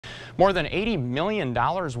More than $80 million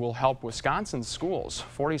will help Wisconsin schools.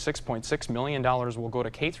 $46.6 million will go to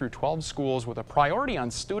K-12 schools with a priority on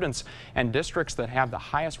students and districts that have the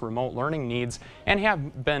highest remote learning needs and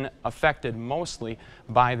have been affected mostly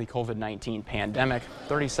by the COVID-19 pandemic.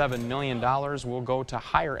 $37 million will go to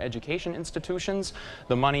higher education institutions.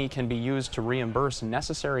 The money can be used to reimburse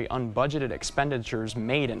necessary unbudgeted expenditures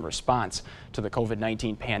made in response to the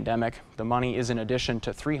COVID-19 pandemic. The money is in addition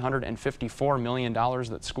to $354 million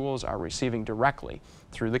that schools are receiving directly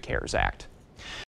through the CARES Act.